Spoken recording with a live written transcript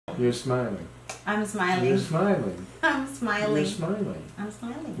You're smiling. I'm smiling. You're smiling. I'm smiling. You're smiling. I'm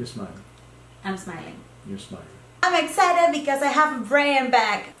smiling. You're smiling. I'm smiling. You're smiling. I'm excited because I have Brian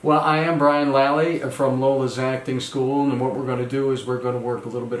back. Well, I am Brian Lally from Lola's Acting School, and what we're going to do is we're going to work a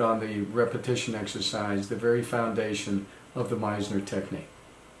little bit on the repetition exercise, the very foundation of the Meisner technique.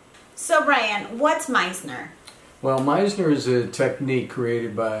 So Brian, what's Meisner? Well, Meisner is a technique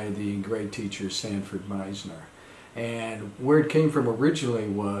created by the great teacher Sanford Meisner. And where it came from originally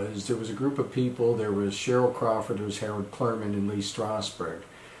was there was a group of people, there was Cheryl Crawford, there was Harold Klerman, and Lee Strasberg.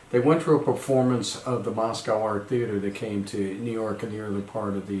 They went to a performance of the Moscow Art Theater that came to New York in the early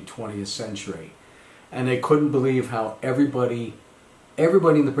part of the 20th century. And they couldn't believe how everybody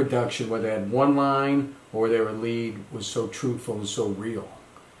in the production, whether they had one line or they were lead, was so truthful and so real.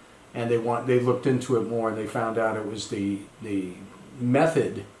 And they looked into it more, and they found out it was the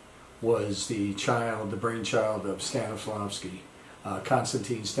method was the brainchild of Stanislavski,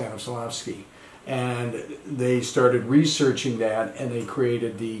 Konstantin Stanislavski. And they started researching that, and they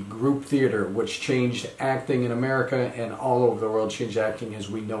created the group theater, which changed acting in America and all over the world, changed acting as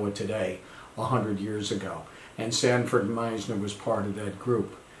we know it today, 100 years ago. And Sanford Meisner was part of that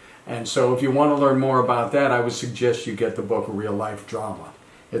group. And so if you want to learn more about that, I would suggest you get the book, A Real Life Drama.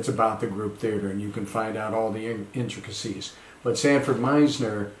 It's about the group theater, and you can find out all the intricacies. But Sanford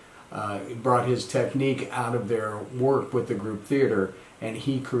Meisner brought his technique out of their work with the group theater, and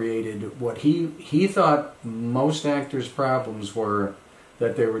he created what he thought most actors' problems were,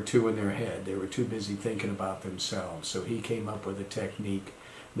 that they were too in their head. They were too busy thinking about themselves. So he came up with a technique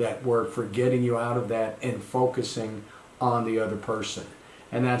that worked for getting you out of that and focusing on the other person.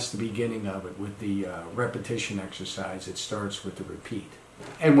 And that's the beginning of it with the repetition exercise. It starts with the repeat.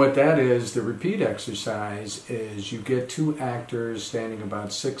 And what that is, the repeat exercise, is you get two actors standing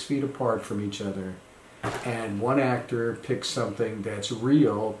about 6 feet apart from each other, and one actor picks something that's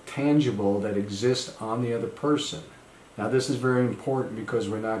real, tangible, that exists on the other person. Now this is very important because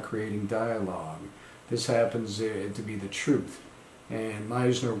we're not creating dialogue. This happens to be the truth. And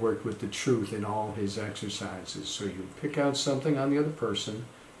Meisner worked with the truth in all his exercises. So you pick out something on the other person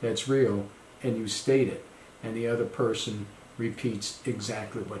that's real, and you state it, and the other person repeats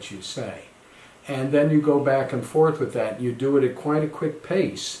exactly what you say. And then you go back and forth with that. You do it at quite a quick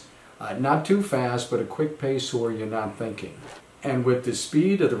pace. Not too fast, but a quick pace where you're not thinking. And with the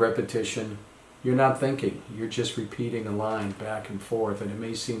speed of the repetition, you're not thinking. You're just repeating a line back and forth. And it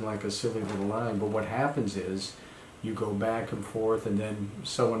may seem like a silly little line, but what happens is you go back and forth, and then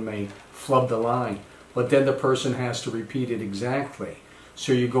someone may flub the line. But then the person has to repeat it exactly.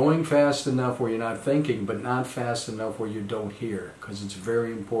 So you're going fast enough where you're not thinking, but not fast enough where you don't hear, because it's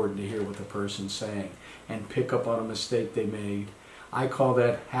very important to hear what the person's saying and pick up on a mistake they made. I call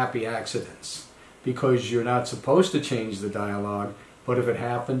that happy accidents, because you're not supposed to change the dialogue, but if it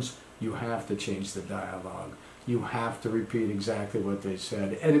happens, you have to change the dialogue. You have to repeat exactly what they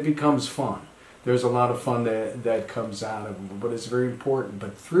said, and it becomes fun. There's a lot of fun that comes out of it, but it's very important.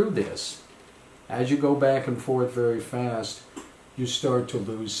 But through this, as you go back and forth very fast, you start to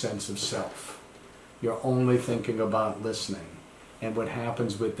lose sense of self. You're only thinking about listening. And what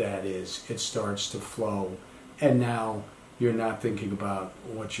happens with that is it starts to flow. And now you're not thinking about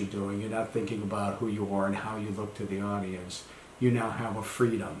what you're doing. You're not thinking about who you are and how you look to the audience. You now have a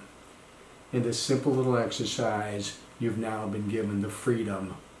freedom. In this simple little exercise, you've now been given the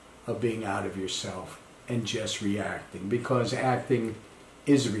freedom of being out of yourself and just reacting. Because acting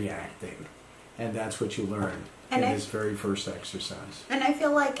is reacting. And that's what you learned in this very first exercise. And I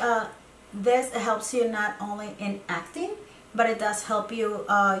feel like this helps you not only in acting, but it does help you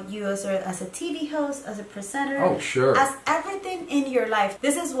you as a TV host, as a presenter, oh, sure, as everything in your life.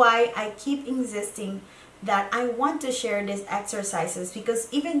 This is why I keep insisting that I want to share these exercises, because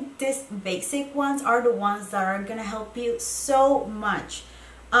even these basic ones are the ones that are going to help you so much.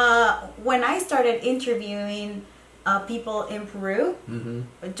 When I started interviewing people in Peru,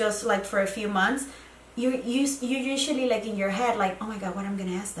 just like for a few months, you usually like in your head like, oh my god, what I'm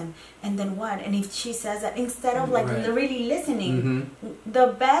gonna ask them, and then what, and if she says that, instead of like really listening. The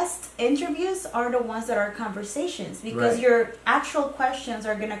best interviews are the ones that are conversations, because your actual questions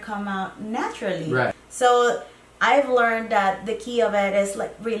are gonna come out naturally. So I've learned that the key of it is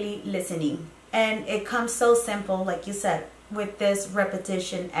like really listening, and it comes so simple, like you said, with this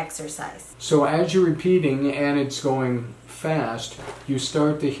repetition exercise. So as you're repeating and it's going fast, you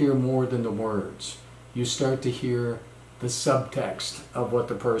start to hear more than the words. You start to hear the subtext of what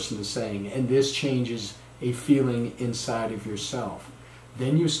the person is saying, and this changes a feeling inside of yourself.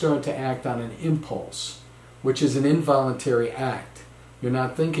 Then you start to act on an impulse, which is an involuntary act. You're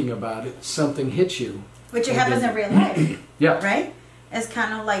not thinking about it, something hits you. Which happens in real life. Yeah. Right? It's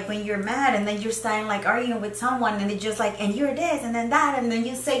kind of like when you're mad and then you're starting like arguing with someone and it's just like, and you're this and then that, and then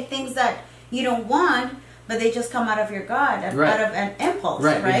you say things that you don't want, but they just come out of your gut, out of an impulse,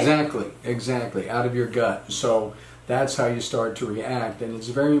 right? Exactly, out of your gut. So that's how you start to react, and it's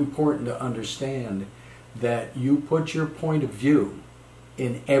very important to understand that you put your point of view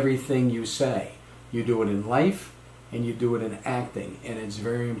in everything you say. You do it in life, and you do it in acting, and it's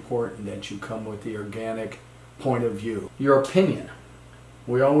very important that you come with the organic point of view. Your opinion.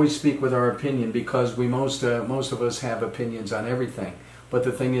 We always speak with our opinion because most of us have opinions on everything. But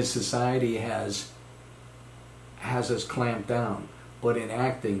the thing is, society has us clamped down. But in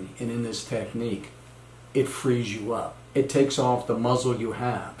acting and in this technique, it frees you up. It takes off the muzzle you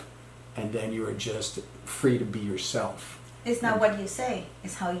have, and then you are just free to be yourself. It's not what you say,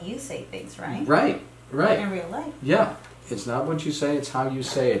 it's how you say things, right? Right. In real life. Yeah. It's not what you say, it's how you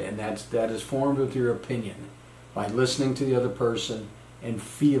say it. And that is formed with your opinion by listening to the other person and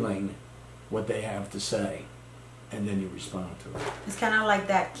feeling what they have to say, and then you respond to it. It's kind of like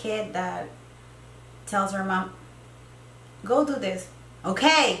that kid that tells her mom, go do this.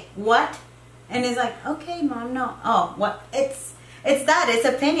 Okay, what? And it's like, okay, mom, no. Oh, what? It's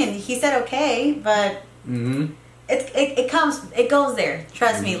opinion. He said okay, but it goes there.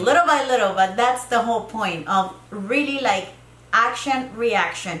 Trust me, little by little. But that's the whole point of really like action,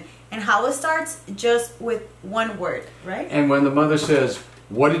 reaction. And how it starts, just with one word, right? And when the mother says,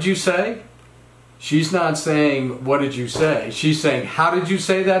 what did you say? She's not saying, what did you say? She's saying, how did you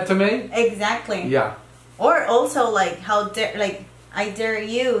say that to me? Exactly. Yeah. Or also, like, I dare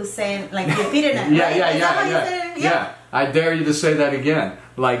you, saying, like, repeating it. Yeah. I dare you to say that again,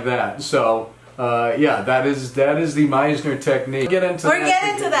 like that. So, that is the Meisner technique. We'll get into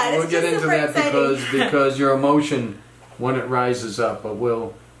that because your emotion, when it rises up, but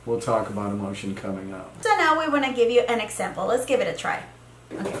we'll talk about emotion coming up. So now we want to give you an example. Let's give it a try.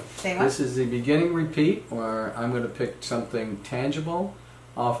 Okay, say what? This is the beginning repeat, where I'm going to pick something tangible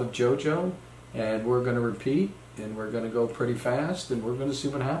off of JoJo, and we're going to repeat, and we're going to go pretty fast, and we're going to see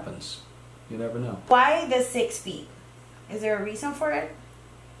what happens. You never know. Why the 6 feet? Is there a reason for it?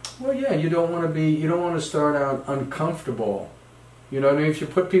 Well, yeah, you don't want to start out uncomfortable. You know what I mean? If you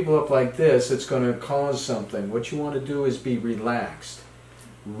put people up like this, it's going to cause something. What you want to do is be relaxed.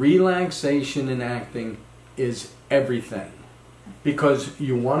 Relaxation in acting is everything, because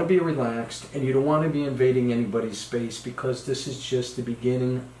you want to be relaxed and you don't want to be invading anybody's space, because this is just the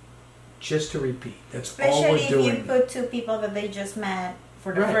beginning, just to repeat. That's all we're doing. Especially if you put two people that they just met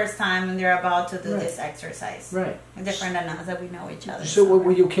for the first time and they're about to do this exercise. Right. Different than us, that we know each other. So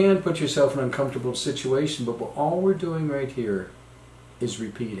you can put yourself in an uncomfortable situation, but all we're doing right here is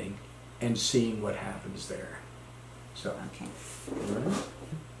repeating and seeing what happens there. So. Okay. Right.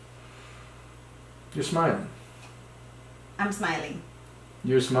 You're smiling. I'm smiling.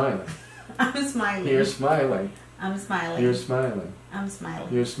 You're smiling. I'm smiling. You're smiling. I'm smiling. You're smiling. I'm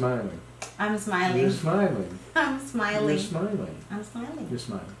smiling. You're smiling. I'm smiling. You're smiling. I'm smiling. You're smiling. I'm smiling. You're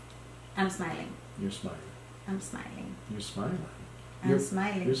smiling. I'm smiling. You're smiling. I'm smiling.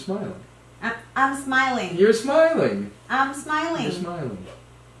 You're smiling. I'm smiling. You're smiling. I'm smiling. You're smiling. I'm smiling. You're smiling.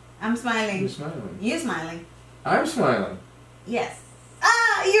 I'm smiling. You're smiling. You're smiling. I'm smiling. Yes.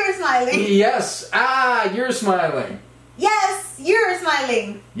 Ah, you're smiling. Yes. Ah, you're smiling. Yes, you're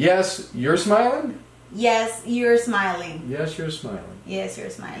smiling. Yes, you're smiling. Yes, you're smiling. Yes, you're smiling. Yes,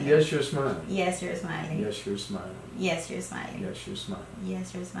 you're smiling. Yes, you're smiling. Yes, you're smiling. Yes, you're smiling. Yes, you're smiling. Yes,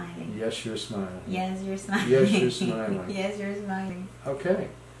 you're smiling. Yes, you're smiling. Yes, you're smiling. Yes, you're smiling. Yes, you're smiling. Yes, you're smiling. Okay.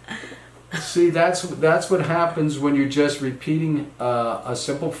 See, that's what happens when you're just repeating a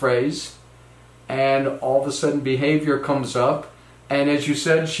simple phrase, and all of a sudden behavior comes up. And as you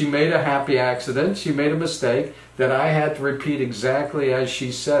said, she made a happy accident. She made a mistake that I had to repeat exactly as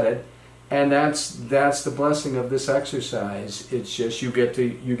she said it. And that's the blessing of this exercise. It's just you get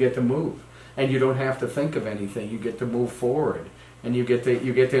to move, and you don't have to think of anything. You get to move forward, and you get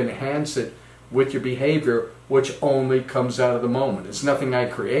to enhance it with your behavior, which only comes out of the moment. It's nothing I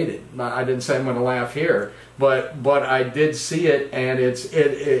created. I didn't say I'm going to laugh here, but I did see it, and it's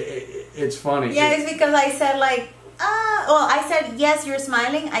funny. Yeah, it's because I said I said yes, you're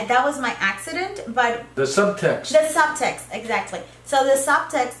smiling. That was my accident, but the subtext. The subtext, exactly. So the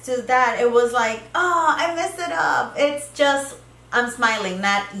subtext to that, it was like, oh, I messed it up. It's just I'm smiling,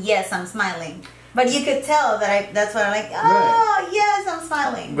 not yes, I'm smiling. But you could tell that that's what I'm like. Oh, yes, I'm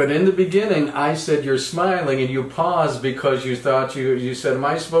smiling. But in the beginning, I said you're smiling, and you paused because you thought you said, am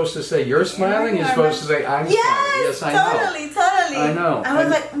I supposed to say you're smiling? You're supposed to say I'm smiling. Yes, I know. Totally. I know. I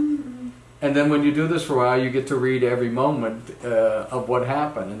was like. And then when you do this for a while, you get to read every moment of what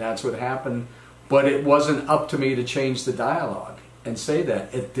happened, and that's what happened. But it wasn't up to me to change the dialogue.